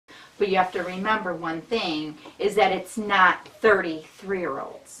But you have to remember one thing, is that it's not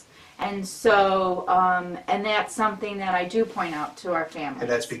 33-year-olds. And so, and that's something that I do point out to our families. And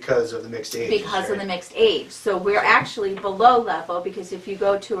that's because of the mixed age. Because of the mixed age. So we're actually below level, because if you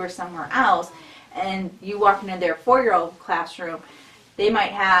go to or somewhere else and you walk into their 4-year-old classroom, they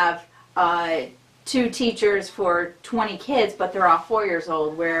might have 2 teachers for 20 kids, but they're all 4 years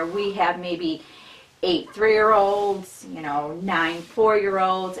old, where we have maybe 8 3-year-olds, 9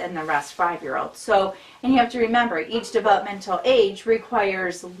 4-year-olds, and the rest 5-year-olds. So, and you have to remember, each developmental age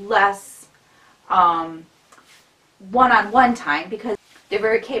requires less one-on-one time, because they're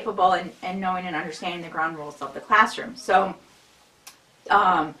very capable in knowing and understanding the ground rules of the classroom. So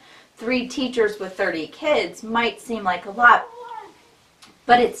 3 teachers with 30 kids might seem like a lot,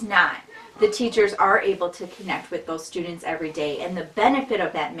 but it's not. The teachers are able to connect with those students every day, and the benefit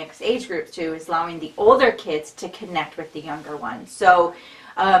of that mixed age group too is allowing the older kids to connect with the younger ones. So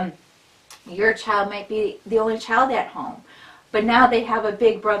your child might be the only child at home, but now they have a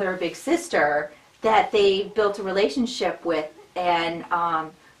big brother or big sister that they built a relationship with and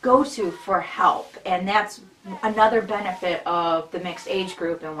go to for help. And that's another benefit of the mixed age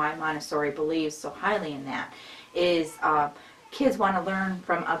group, and why Montessori believes so highly in that, is kids want to learn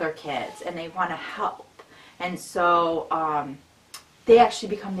from other kids, and they want to help. And so they actually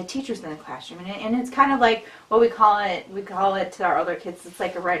become the teachers in the classroom. And it's kind of like what we call it to our other kids, it's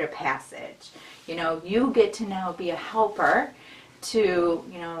like a rite of passage. You get to now be a helper to,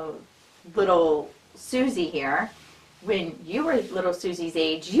 little Susie here. When you were little Susie's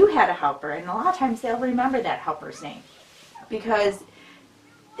age, you had a helper, and a lot of times they'll remember that helper's name because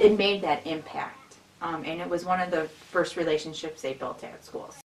it made that impact. And it was one of the first relationships they built at schools.